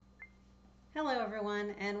Hello,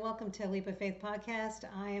 everyone, and welcome to Leap of Faith podcast.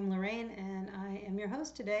 I am Lorraine, and I am your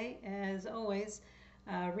host today, as always,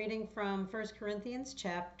 reading from 1 Corinthians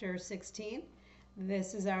chapter 16.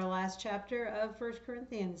 This is our last chapter of 1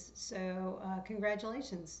 Corinthians, so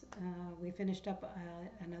congratulations. We finished up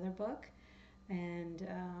another book, and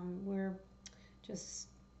we're just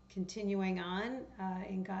continuing on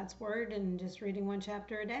in God's Word and just reading one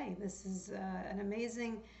chapter a day. This is an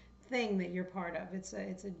amazing thing that you're part of. It's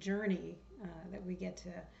a journey that we get to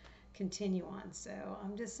continue on. So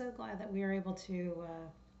I'm just so glad that we are able to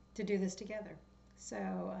do this together.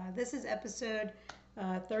 So this is episode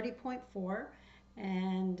 30.4,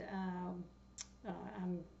 and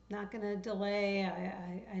I'm not going to delay.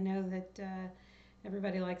 I know that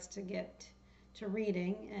everybody likes to get to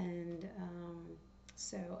reading, and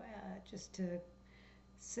so just to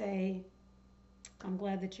say I'm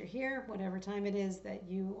glad that you're here, whatever time it is that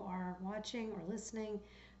you are watching or listening,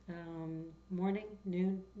 morning,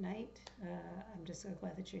 noon, night. I'm just so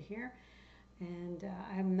glad that you're here. And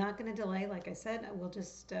I'm not going to delay, like I said. We'll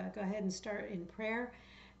just go ahead and start in prayer,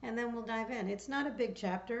 and then we'll dive in. It's not a big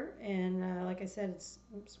chapter, and like I said,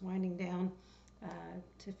 it's winding down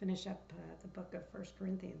to finish up the book of 1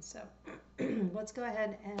 Corinthians. So let's go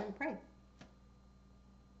ahead and pray.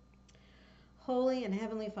 Holy and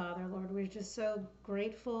Heavenly Father, Lord, we're just so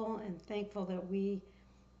grateful and thankful that we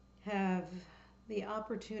have the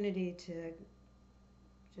opportunity to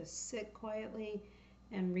just sit quietly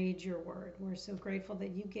and read your word. We're so grateful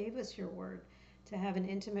that you gave us your word to have an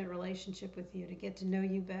intimate relationship with you, to get to know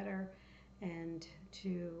you better, and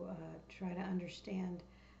to try to understand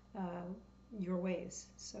your ways.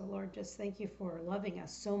 So, Lord, just thank you for loving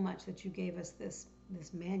us so much that you gave us this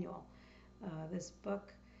manual, this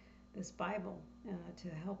book, this Bible to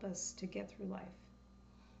help us to get through life.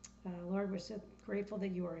 Lord, we're so grateful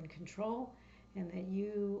that you are in control and that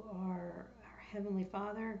you are our Heavenly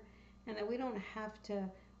Father, and that we don't have to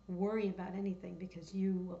worry about anything because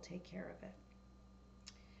you will take care of it.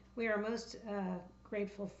 We are most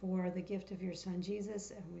grateful for the gift of your Son,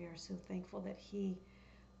 Jesus, and we are so thankful that he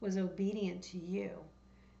was obedient to you,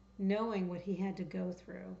 knowing what he had to go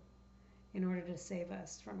through in order to save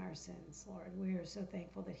us from our sins, Lord. We are so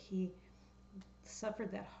thankful that he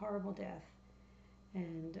suffered that horrible death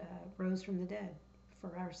and rose from the dead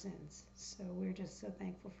for our sins. So we're just so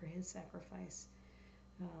thankful for his sacrifice.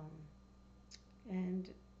 And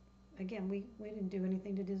again, we didn't do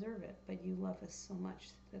anything to deserve it, but you love us so much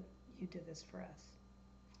that you did this for us.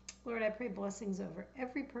 Lord, I pray blessings over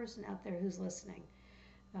every person out there who's listening.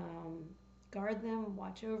 Guard them,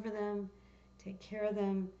 watch over them, take care of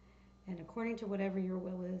them, and according to whatever your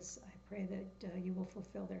will is, I pray that you will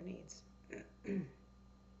fulfill their needs.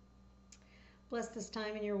 Bless this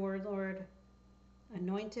time in your word, Lord.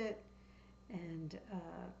 Anoint it and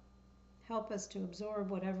help us to absorb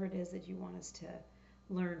whatever it is that you want us to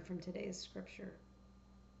learn from today's scripture.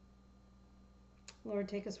 Lord,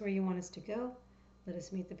 take us where you want us to go. Let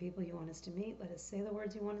us meet the people you want us to meet. Let us say the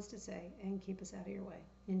words you want us to say, and keep us out of your way.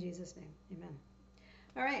 In Jesus' name, amen.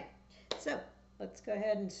 All right, so let's go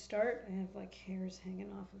ahead and start. I have like hairs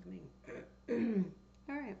hanging off of me.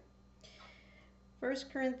 All right. 1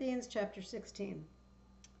 Corinthians chapter 16.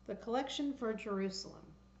 The collection for Jerusalem.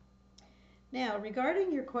 Now,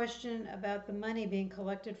 regarding your question about the money being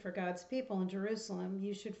collected for God's people in Jerusalem,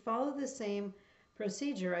 you should follow the same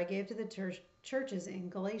procedure I gave to the churches in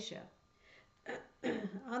Galatia.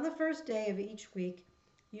 On the first day of each week,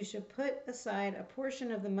 you should put aside a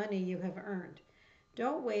portion of the money you have earned.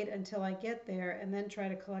 Don't wait until I get there and then try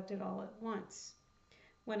to collect it all at once.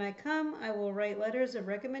 When I come, I will write letters of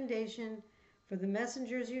recommendation for the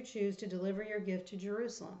messengers you choose to deliver your gift to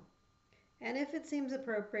Jerusalem. And if it seems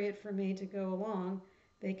appropriate for me to go along,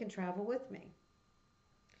 they can travel with me.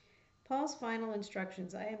 Paul's final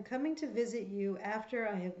instructions. I am coming to visit you after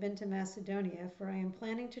I have been to Macedonia, for I am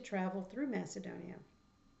planning to travel through Macedonia.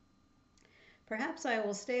 Perhaps I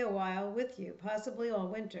will stay a while with you, possibly all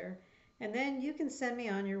winter, and then you can send me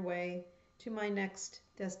on your way to my next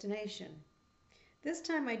destination. This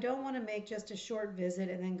time I don't want to make just a short visit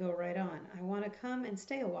and then go right on. I want to come and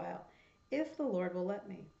stay a while, if the Lord will let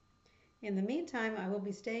me. In the meantime, I will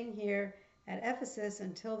be staying here at Ephesus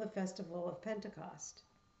until the festival of Pentecost.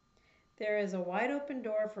 There is a wide open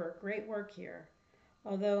door for great work here,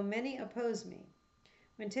 although many oppose me.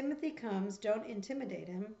 When Timothy comes, don't intimidate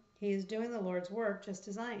him. He is doing the Lord's work just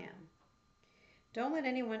as I am. Don't let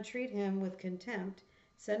anyone treat him with contempt.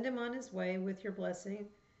 Send him on his way with your blessing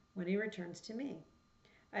when he returns to me.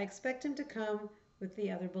 I expect him to come with the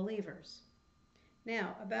other believers.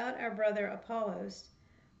 Now, about our brother Apollos,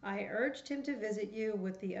 I urged him to visit you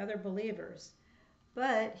with the other believers,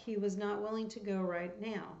 But he was not willing to go right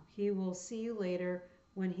now. He will see you later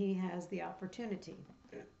when he has the opportunity.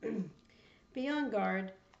 Be on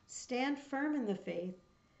guard, stand firm in the faith,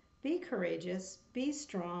 be courageous, be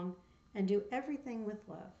strong, and do everything with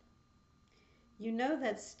love. You know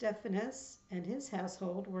that Stephanas and his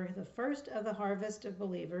household were the first of the harvest of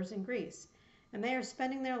believers in Greece, and they are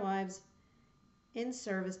spending their lives in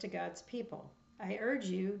service to God's people. I urge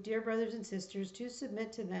you, dear brothers and sisters, to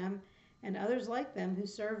submit to them and others like them who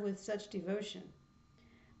serve with such devotion.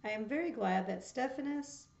 I am very glad that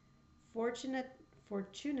Stephanas,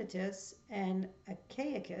 Fortunatus, and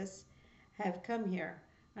Achaicus have come here.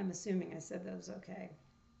 I'm assuming I said those okay.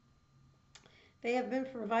 They have been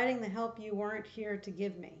providing the help you weren't here to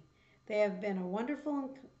give me. They have been a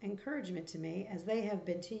wonderful encouragement to me, as they have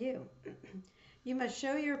been to you. You must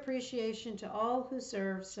show your appreciation to all who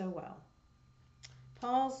serve so well.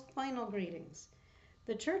 Paul's final greetings.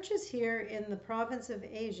 The churches here in the province of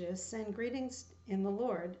Asia send greetings in the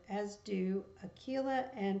Lord, as do Aquila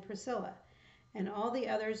and Priscilla, and all the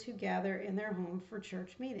others who gather in their home for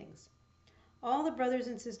church meetings. All the brothers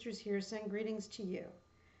and sisters here send greetings to you.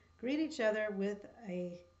 Greet each other with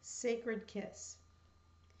a sacred kiss.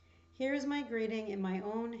 Here is my greeting in my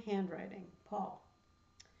own handwriting, Paul.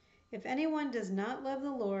 If anyone does not love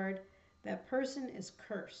the Lord, that person is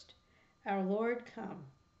cursed. Our Lord, come.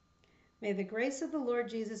 May the grace of the Lord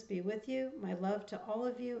Jesus be with you. My love to all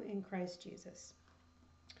of you in Christ Jesus.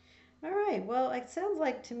 All right, well, it sounds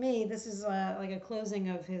like to me this is like a closing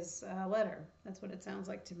of his letter. That's what it sounds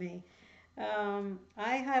like to me.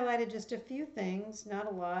 I highlighted just a few things, not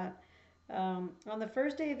a lot. On the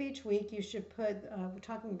first day of each week, you should put, we're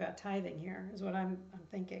talking about tithing here, is what I'm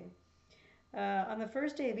thinking. On the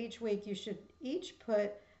first day of each week, you should each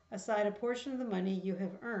put aside a portion of the money you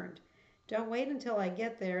have earned. Don't wait until I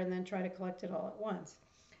get there and then try to collect it all at once.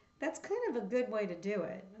 That's kind of a good way to do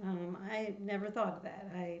it. I never thought of that.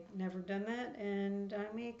 I never done that, and I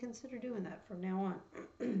may consider doing that from now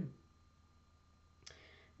on.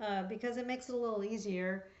 Because it makes it a little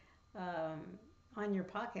easier on your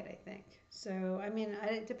pocket, I think. So, I mean,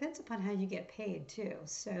 it depends upon how you get paid too.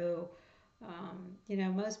 So, you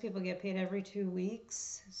know, most people get paid every 2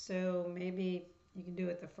 weeks. So maybe you can do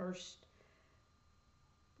it the first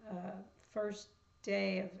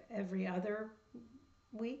day of every other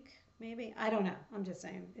week, maybe. I don't know. I'm just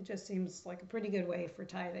saying. It just seems like a pretty good way for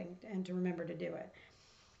tithing and to remember to do it.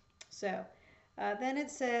 So, then it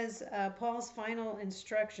says, Paul's final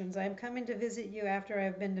instructions. I am coming to visit you after I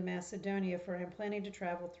have been to Macedonia, for I am planning to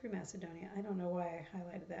travel through Macedonia. I don't know why I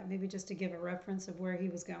highlighted that. Maybe just to give a reference of where he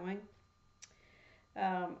was going.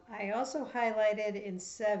 I also highlighted in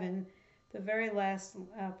 7, the very last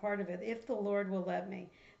part of it, if the Lord will let me.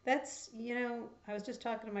 That's, you know, I was just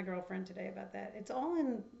talking to my girlfriend today about that. It's all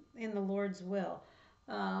in the Lord's will.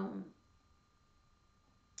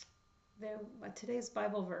 Today's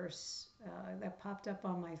Bible verse that popped up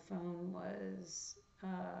on my phone was,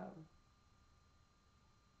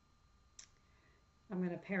 I'm going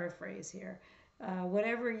to paraphrase here.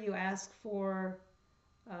 Whatever you ask for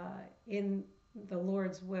in the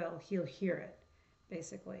Lord's will, he'll hear it,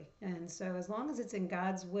 basically. And so as long as it's in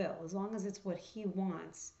God's will, as long as it's what he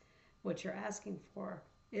wants, what you're asking for,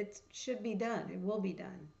 it should be done. It will be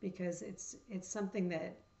done, because it's something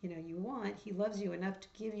that, you know, you want. He loves you enough to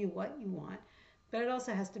give you what you want, but it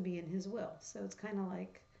also has to be in his will. So it's kind of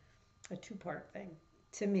like a two-part thing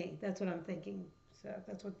to me. That's what I'm thinking. So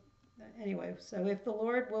that's what, anyway, so if the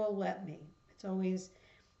Lord will let me, it's always,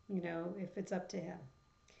 you know, if it's up to him.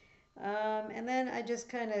 And then I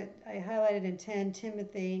highlighted in 10,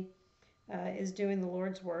 Timothy is doing the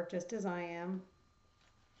Lord's work just as I am.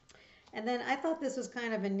 And then I thought this was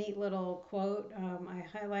kind of a neat little quote. I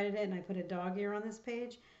highlighted it and I put a dog ear on this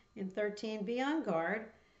page. In 13, be on guard,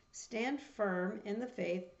 stand firm in the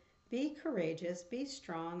faith, be courageous, be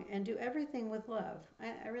strong, and do everything with love.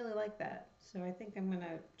 I really like that. So I think I'm going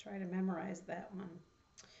to try to memorize that one.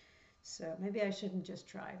 So maybe I shouldn't just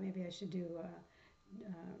try. Maybe I should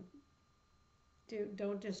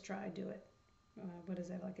don't just try, do it. What is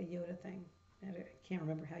that, like a Yoda thing? I can't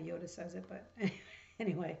remember how Yoda says it, but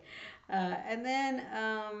anyway. And then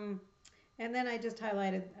I just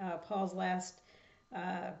highlighted Paul's last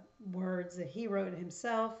words that he wrote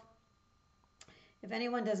himself. If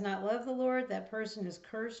anyone does not love the Lord, that person is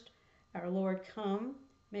cursed. Our Lord, come.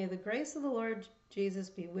 May the grace of the Lord Jesus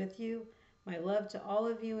be with you. My love to all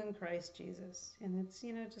of you in Christ Jesus. And it's,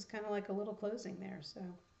 you know, just kind of like a little closing there. So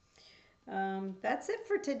that's it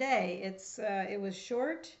for today. It was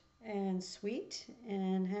short and sweet,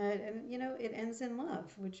 and you know, it ends in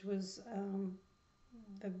love, which was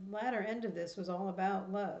the latter end of this was all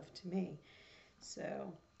about love to me.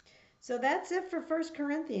 So that's it for First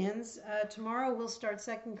Corinthians. Tomorrow we'll start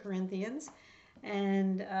Second Corinthians,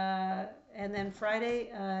 and and then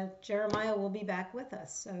Friday Jeremiah will be back with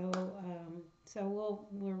us. So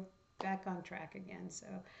we're back on track again. So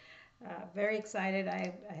very excited.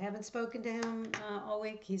 I haven't spoken to him all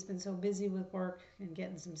week. He's been so busy with work and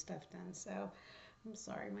getting some stuff done. So I'm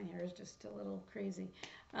sorry, my hair is just a little crazy.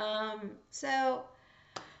 So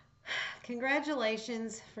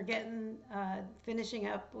congratulations for getting finishing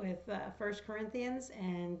up with First Corinthians,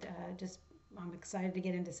 and just I'm excited to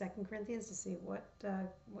get into Second Corinthians to see what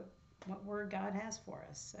word God has for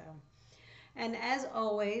us. So, and as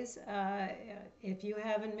always, if you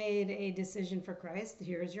haven't made a decision for Christ,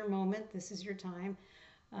 here's your moment. This is your time.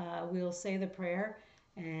 We'll say the prayer,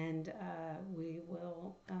 and we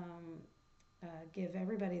will give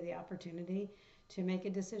everybody the opportunity to make a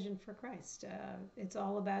decision for Christ. It's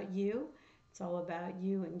all about you. It's all about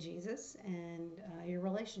you and Jesus and your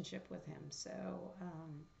relationship with Him. So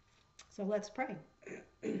let's pray.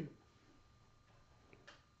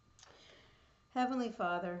 Heavenly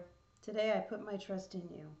Father, today I put my trust in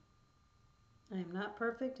you. I am not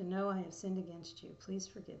perfect and know I have sinned against you. Please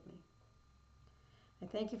forgive me. I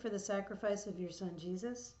thank you for the sacrifice of your Son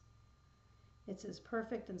Jesus. It's His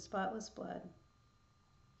perfect and spotless blood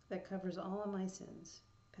that covers all of my sins,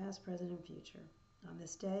 past, present, and future. On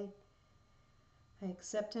this day, I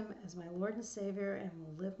accept Him as my Lord and Savior and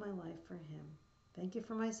will live my life for Him. Thank you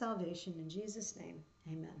for my salvation. In Jesus' name,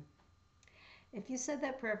 amen. If you said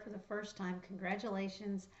that prayer for the first time,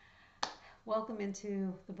 congratulations. Welcome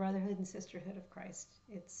into the brotherhood and sisterhood of Christ.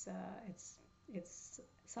 It's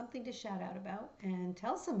something to shout out about and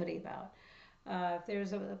tell somebody about. If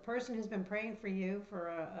there's a person who's been praying for you for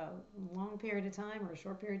a long period of time or a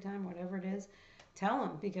short period of time, whatever it is, tell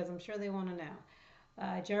them, because I'm sure they want to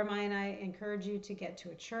know. Jeremiah and I encourage you to get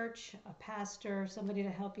to a church, a pastor, somebody to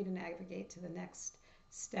help you to navigate to the next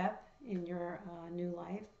step in your new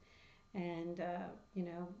life. And,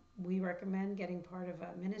 we recommend getting part of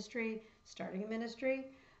a ministry, starting a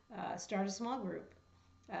ministry, start a small group.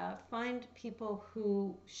 Find people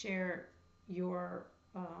who share your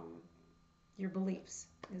beliefs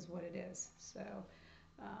is what it is. So,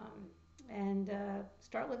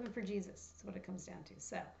 start living for Jesus. That's what it comes down to.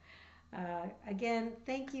 So, again,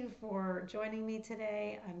 thank you for joining me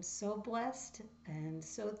today. I'm so blessed and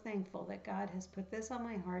so thankful that God has put this on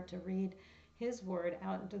my heart to read His Word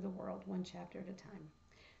out into the world, one chapter at a time.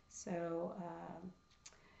 So,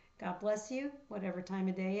 God bless you, whatever time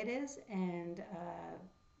of day it is, and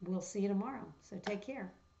we'll see you tomorrow. So take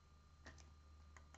care.